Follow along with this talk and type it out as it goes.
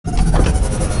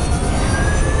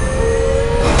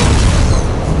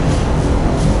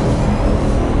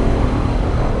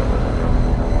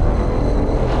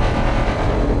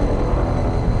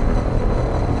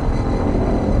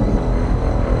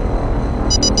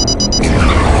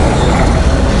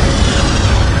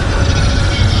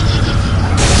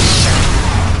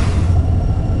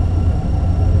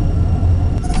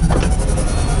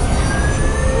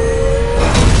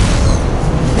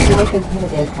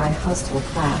will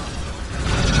crack.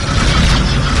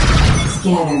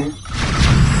 Scanner.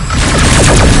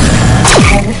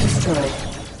 Target destroyed.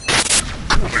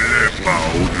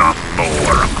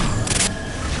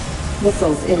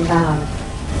 Missiles inbound.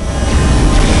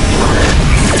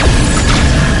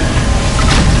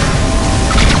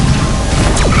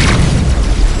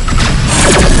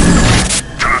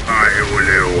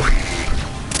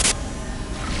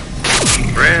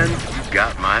 Friend, you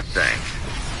got my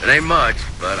thanks. It ain't much,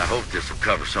 but I hope this will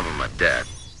cover some of my debt.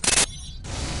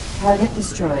 Target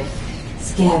destroyed.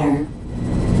 Scanner.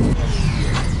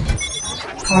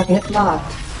 Target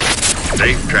locked.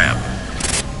 Safe trap.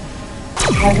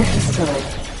 Target destroyed.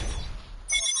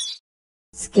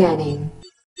 Scanning.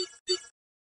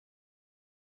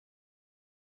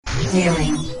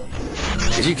 Dealing.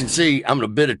 As you can see, I'm in a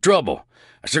bit of trouble.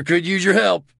 I sure could use your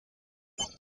help.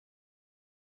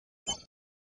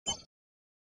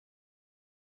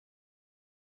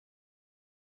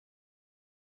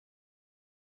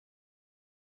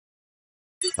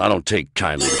 I don't take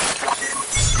kindly.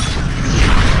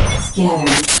 Scanner.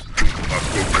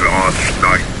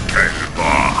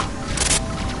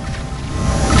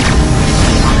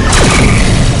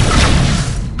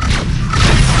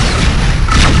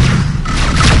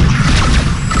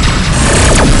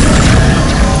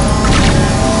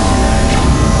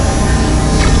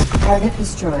 Target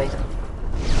destroyed.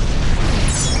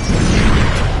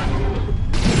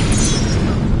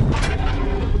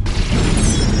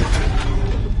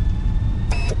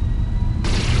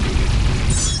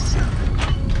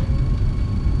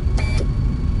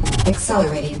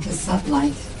 Accelerating to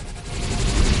sublight.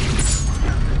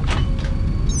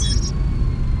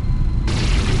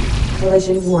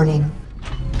 Collision warning.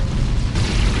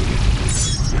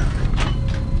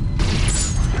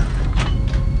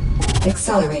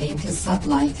 Accelerating to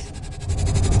sublight.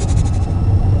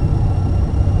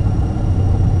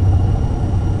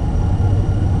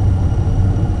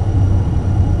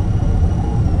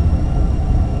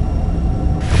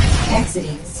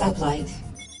 Exiting sublight.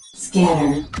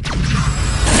 Scanner.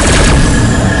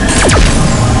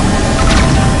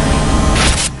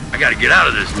 I gotta get out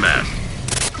of this mess.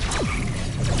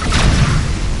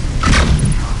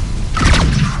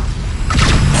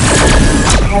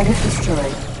 Target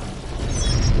destroyed.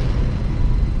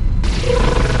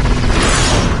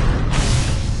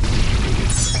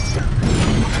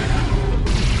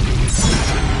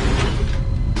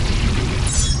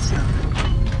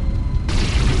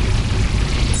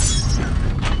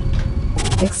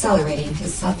 Accelerating to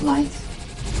sublight.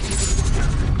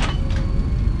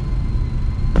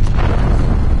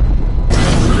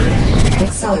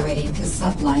 Accelerating to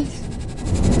sublight.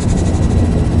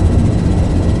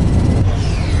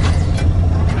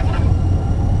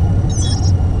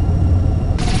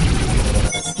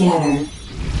 Scanner.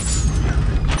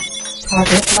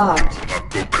 Target locked.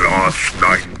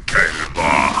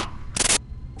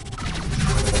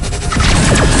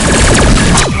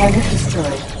 Target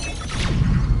destroyed.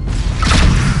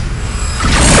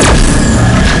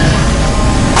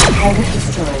 Target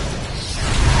destroyed.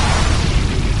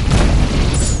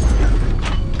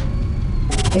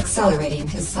 Accelerating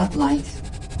to sublight.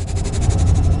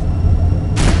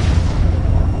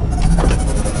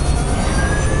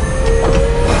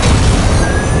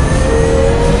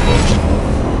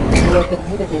 You have been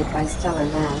inhibited by stellar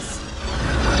mass.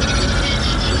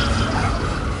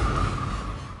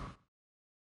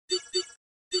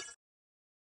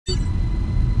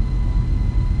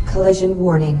 Collision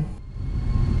warning.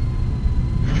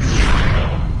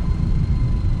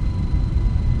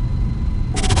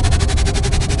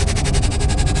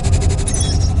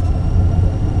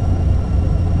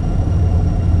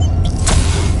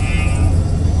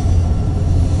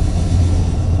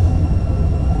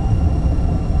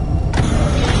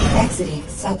 Exiting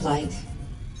sublight.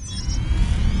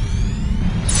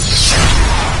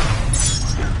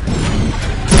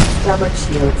 Rubber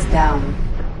shields down.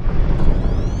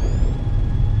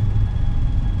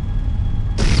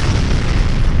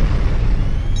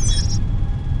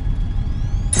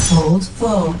 Hold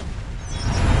full.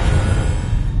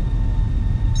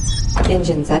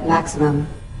 Engines at maximum.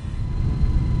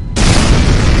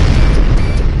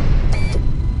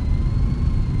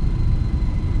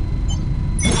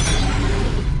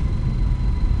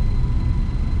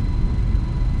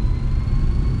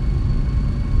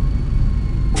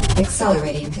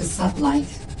 Accelerating to sublight.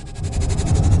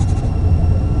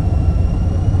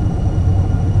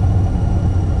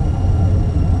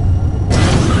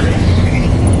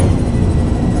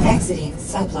 Exiting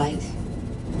sublight.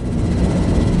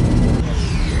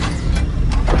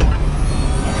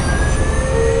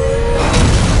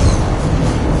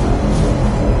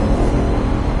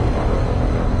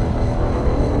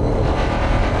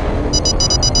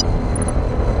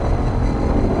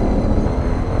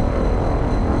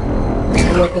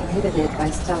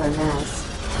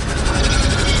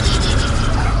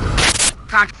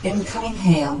 Incoming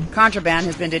hail. Contraband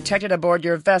has been detected aboard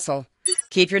your vessel.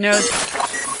 Keep your nose...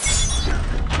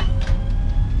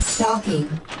 Stalking.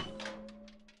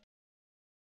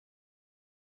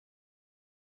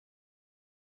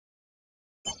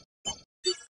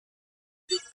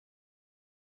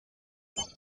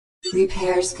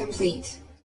 Repairs complete.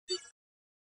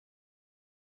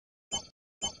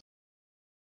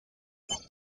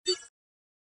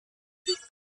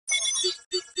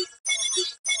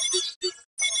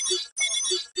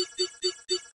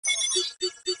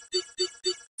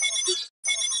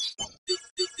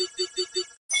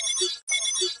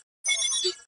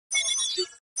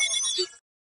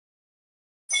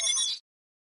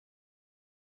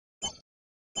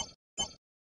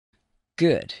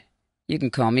 Good. You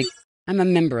can call me... I'm a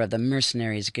member of the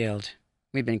Mercenaries Guild.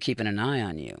 We've been keeping an eye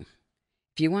on you.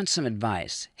 If you want some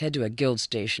advice, head to a guild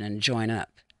station and join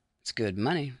up. It's good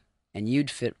money, and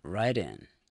you'd fit right in.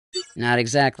 Not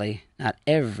exactly. Not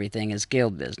everything is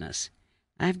guild business.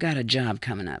 I've got a job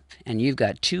coming up, and you've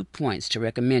got 2 points to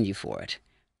recommend you for it.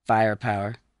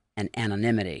 Firepower and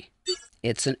anonymity.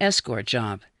 It's an escort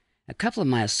job. A couple of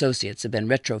my associates have been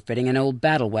retrofitting an old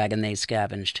battle wagon they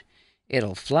scavenged.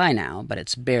 It'll fly now, but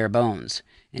it's bare bones,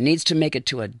 and needs to make it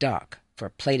to a dock for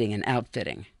plating and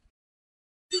outfitting.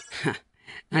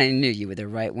 I knew you were the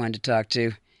right one to talk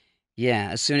to. Yeah,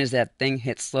 as soon as that thing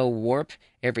hits slow warp,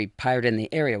 every pirate in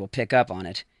the area will pick up on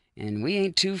it, and we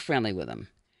ain't too friendly with them.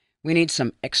 We need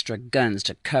some extra guns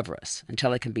to cover us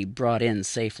until it can be brought in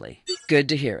safely. Good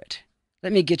to hear it.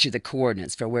 Let me get you the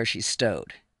coordinates for where she's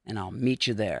stowed, and I'll meet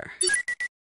you there.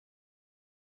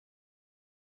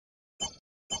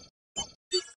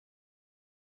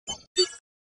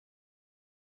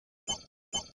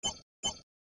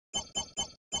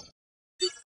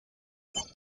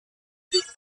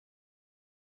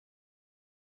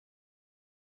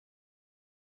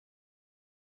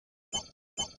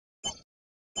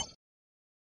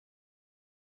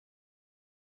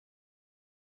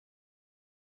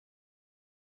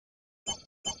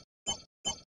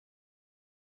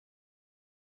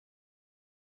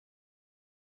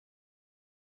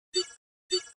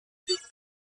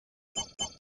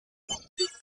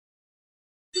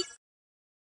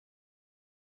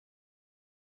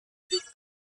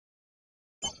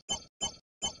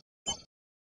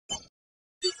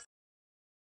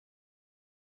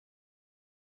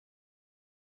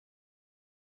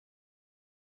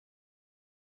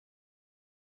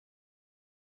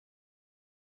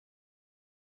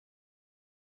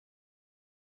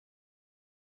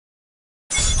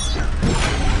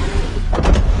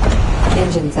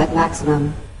 Engines at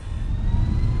maximum.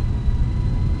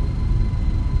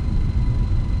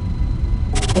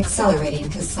 Accelerating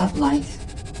to sublight.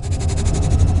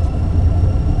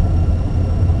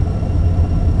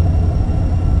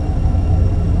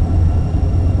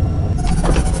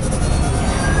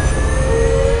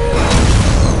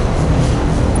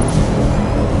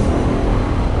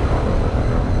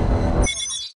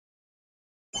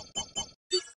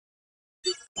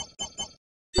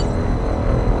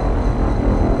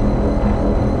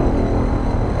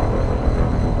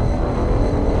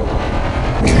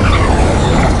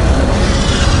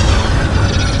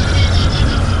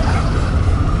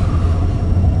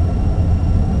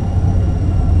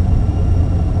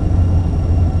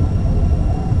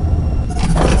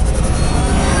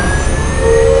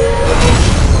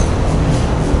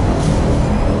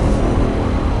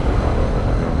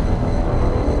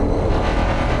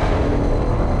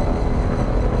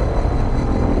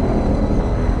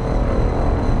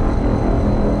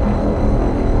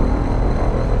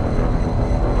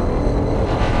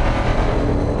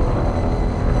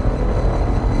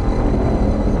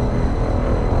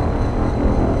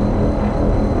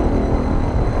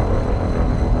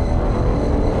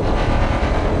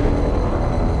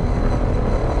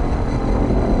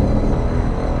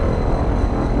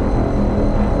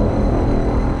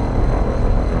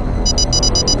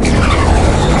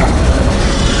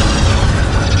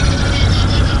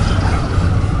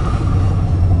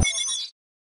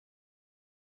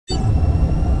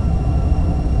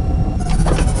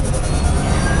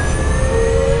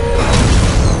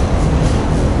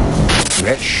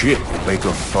 That ship make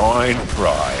a fine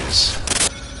prize.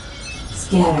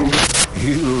 Scatter.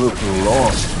 You look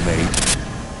lost, mate.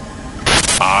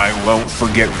 I won't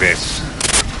forget this.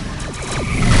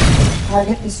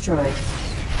 Target destroyed.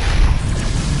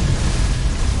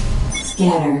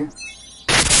 Scatter.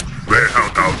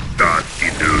 Well done,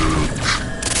 dude.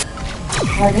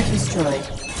 Target destroyed.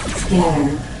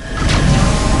 Scatter.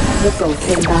 Missiles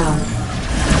inbound.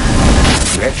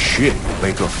 That ship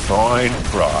make a fine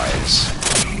prize.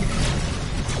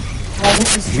 Target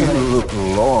You destroyed. look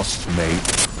lost,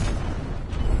 mate.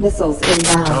 Missiles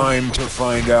inbound. Time to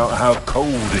find out how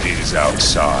cold it is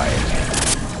outside.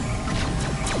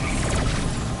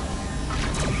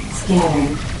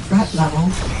 Scanner. Threat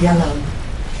level yellow.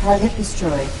 Target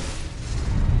destroyed.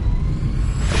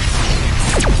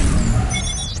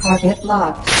 Target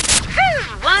locked.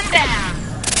 One down.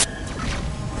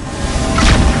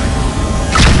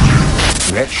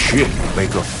 That ship will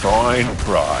make a fine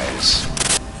prize.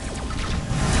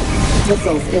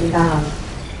 Missiles inbound.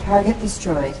 Target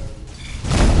destroyed.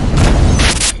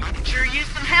 I could sure use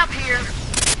some help here.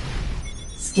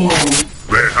 Scanner.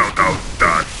 Well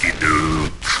done, you.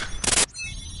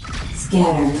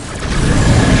 Scanner.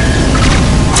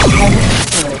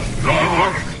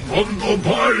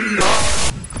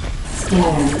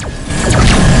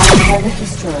 Target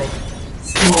destroyed.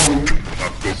 Scanner.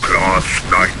 Target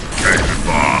destroyed.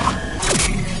 Scanner.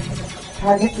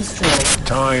 Target destroyed.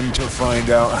 Time to find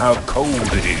out how cold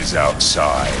it is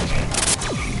outside. Scanner.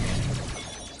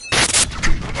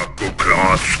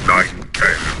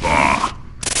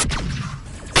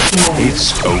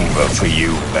 It's over for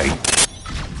you, mate.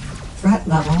 Threat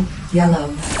level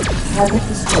yellow. Target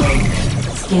destroyed.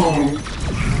 Scanner.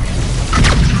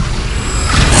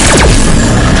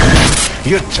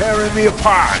 You're tearing me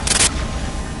apart.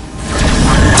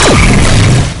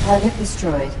 Target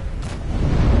destroyed.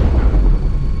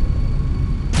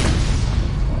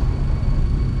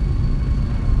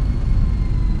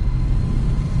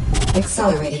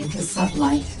 Accelerating to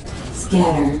sublight.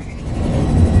 Scanner.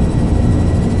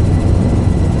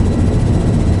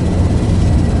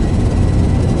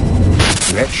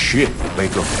 That ship will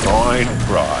make a fine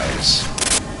prize.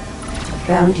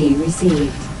 Bounty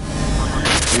received.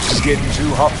 This is getting too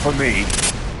hot for me.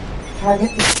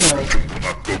 Target destroyed.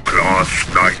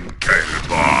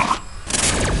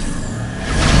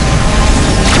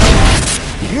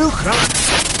 You can't.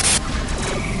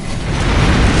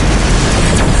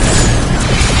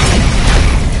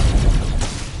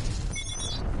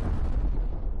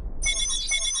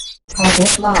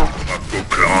 Target locked.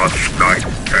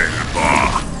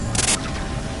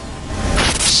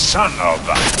 Son of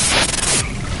a...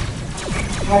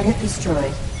 Target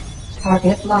destroyed.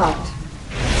 Target locked.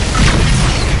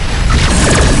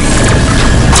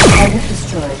 Target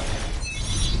destroyed.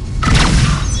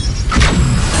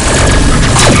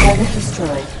 Target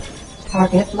destroyed.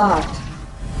 Target locked.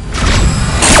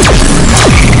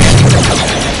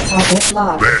 Target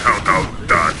locked.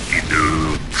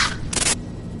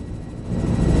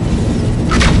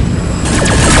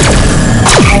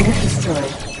 Target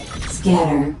destroyed.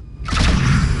 Scanner.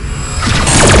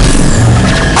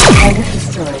 Target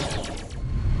destroyed.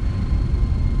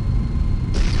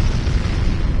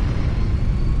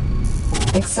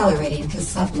 Accelerating to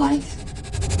sublight.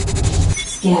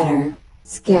 Scanner.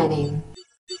 Scanning.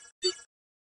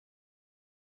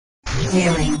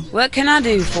 Clearing. What can I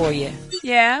do for you?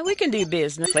 Yeah, we can do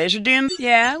business. Pleasure doing.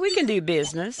 Yeah, we can do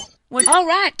business. Well, all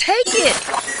right, take it.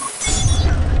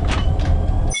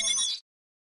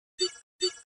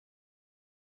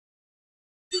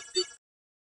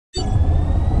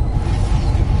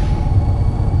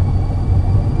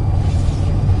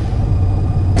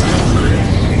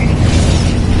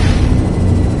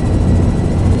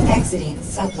 Exiting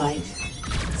sublight.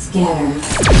 Scanner.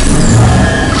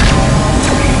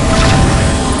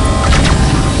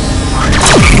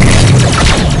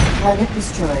 Target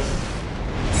destroyed.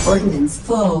 Ordnance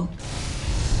full.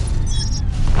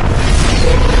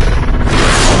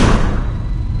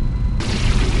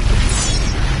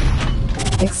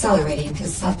 Accelerating to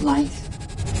sublight.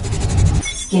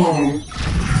 Scanner.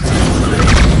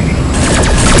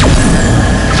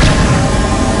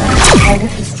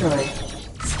 Target destroyed.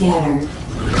 Scanner.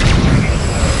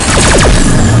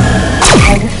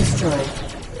 Target destroyed.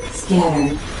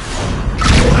 Scanner.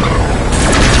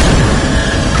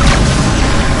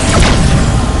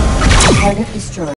 Target destroyed.